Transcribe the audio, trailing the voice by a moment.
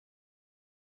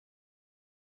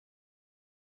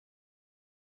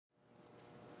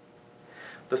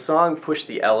The song Push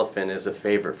the Elephant is a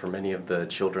favorite for many of the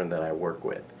children that I work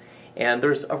with. And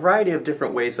there's a variety of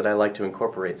different ways that I like to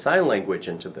incorporate sign language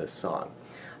into this song.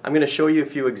 I'm going to show you a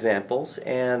few examples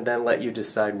and then let you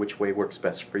decide which way works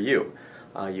best for you.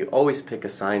 You always pick a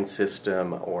sign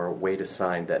system or way to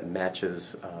sign that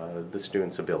matches the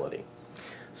student's ability.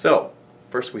 So,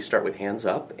 first we start with hands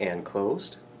up and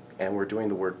closed, and we're doing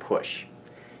the word push.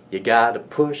 You gotta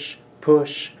push,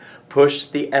 push, push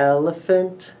the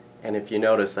elephant. And if you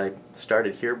notice, I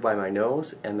started here by my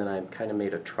nose and then I kind of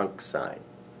made a trunk sign.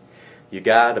 You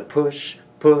gotta push,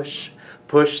 push,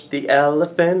 push the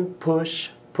elephant,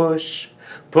 push, push,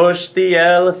 push the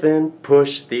elephant,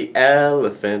 push the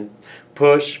elephant,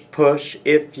 push, push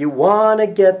if you wanna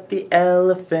get the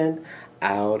elephant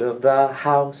out of the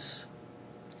house.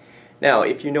 Now,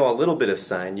 if you know a little bit of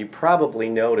sign, you probably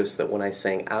noticed that when I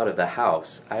sang out of the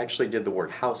house, I actually did the word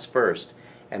house first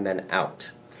and then out.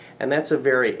 And that's a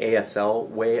very ASL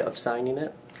way of signing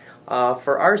it.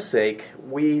 For our sake,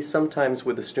 we sometimes,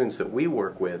 with the students that we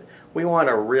work with, we want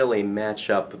to really match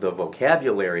up the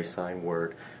vocabulary sign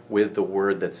word with the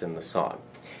word that's in the song.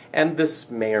 And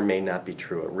this may or may not be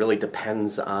true. It really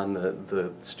depends on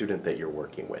the student that you're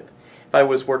working with. If I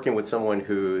was working with someone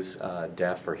who's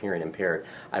deaf or hearing impaired,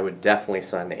 I would definitely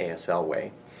sign the ASL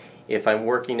way. If I'm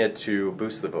working it to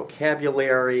boost the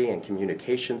vocabulary and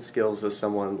communication skills of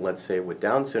someone, let's say with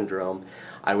Down syndrome,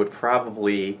 I would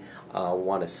probably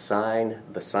want to sign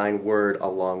the sign word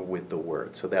along with the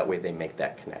word, so that way they make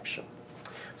that connection.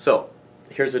 So,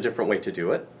 here's a different way to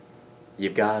do it.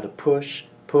 You've got to push,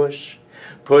 push,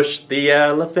 push the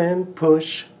elephant,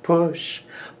 push, push,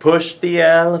 push the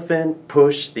elephant,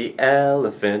 push the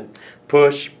elephant,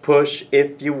 push, push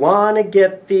if you want to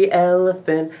get the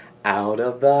elephant out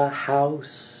of the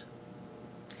house.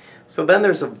 So then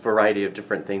there's a variety of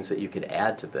different things that you could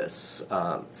add to this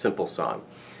simple song.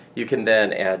 You can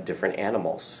then add different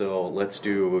animals. So let's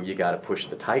do You Gotta Push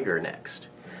the Tiger next.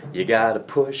 You gotta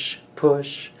push,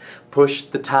 push, push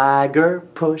the tiger,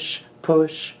 push,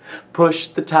 push, push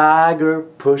the tiger,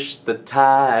 push the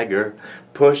tiger,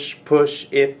 push, push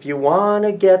if you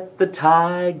wanna get the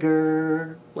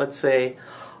tiger. Let's say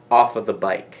off of the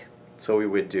bike. So we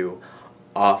would do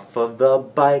off of the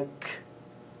bike.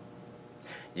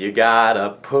 You gotta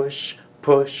push,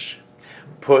 push,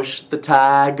 push the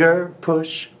tiger,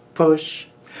 push, push,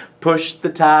 push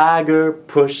the tiger,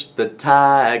 push the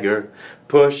tiger,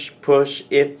 push, push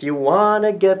if you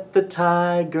wanna get the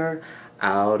tiger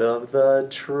out of the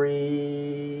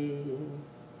tree.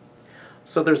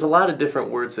 So there's a lot of different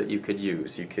words that you could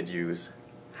use. You could use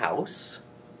house.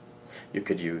 You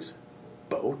could use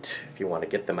boat if you want to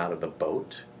get them out of the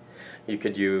boat. You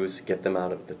could use get them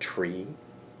out of the tree.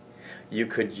 You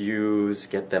could use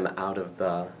get them out of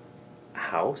the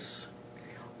house,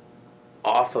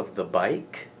 off of the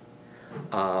bike,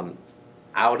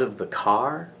 out of the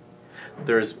car.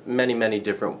 There's many, many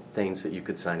different things that you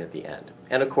could sign at the end.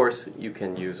 And of course, you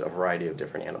can use a variety of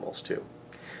different animals too.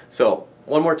 So,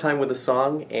 one more time with the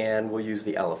song, and we'll use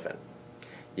the elephant.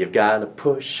 You've got to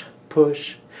push,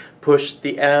 push, push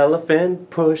the elephant,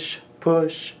 push,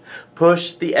 push,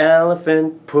 push the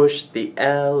elephant, push the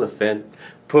elephant,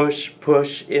 push,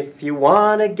 push if you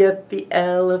want to get the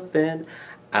elephant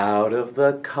out of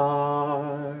the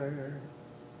car.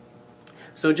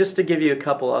 So just to give you a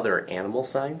couple other animal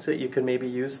signs that you could maybe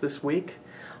use this week,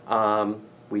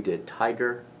 we did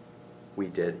tiger, we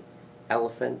did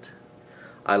elephant,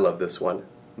 I love this one,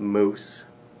 moose.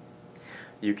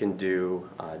 You can do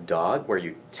dog, where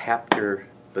you tap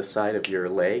the side of your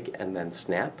leg and then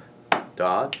snap,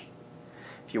 dog.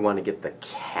 If you want to get the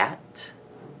cat,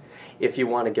 if you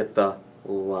want to get the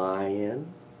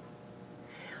lion,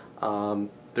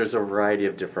 there's a variety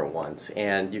of different ones,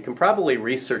 and you can probably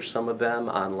research some of them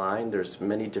online. There's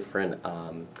many different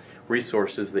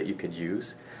resources that you could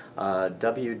use.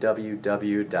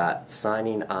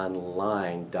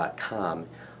 www.signingonline.com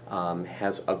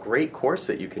has a great course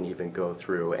that you can even go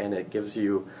through, and it gives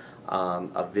you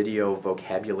a video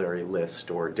vocabulary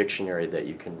list or dictionary that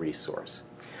you can resource.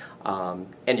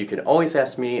 And you can always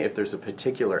ask me if there's a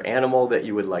particular animal that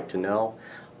you would like to know.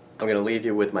 I'm going to leave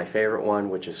you with my favorite one,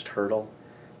 which is turtle.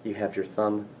 You have your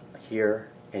thumb here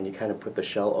and you kind of put the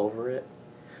shell over it.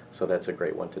 So that's a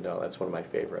great one to know. That's one of my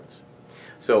favorites.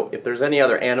 So if there's any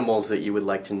other animals that you would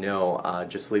like to know,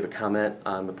 just leave a comment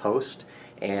on the post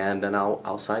and then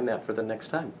I'll sign that for the next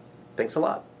time. Thanks a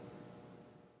lot.